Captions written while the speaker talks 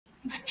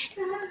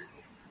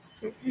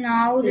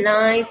Now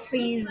Life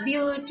is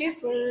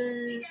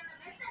beautiful.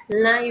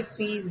 Life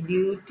is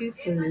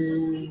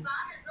beautiful.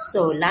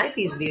 So, life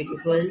is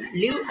beautiful.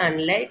 Live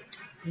and let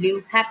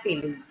live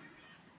happily.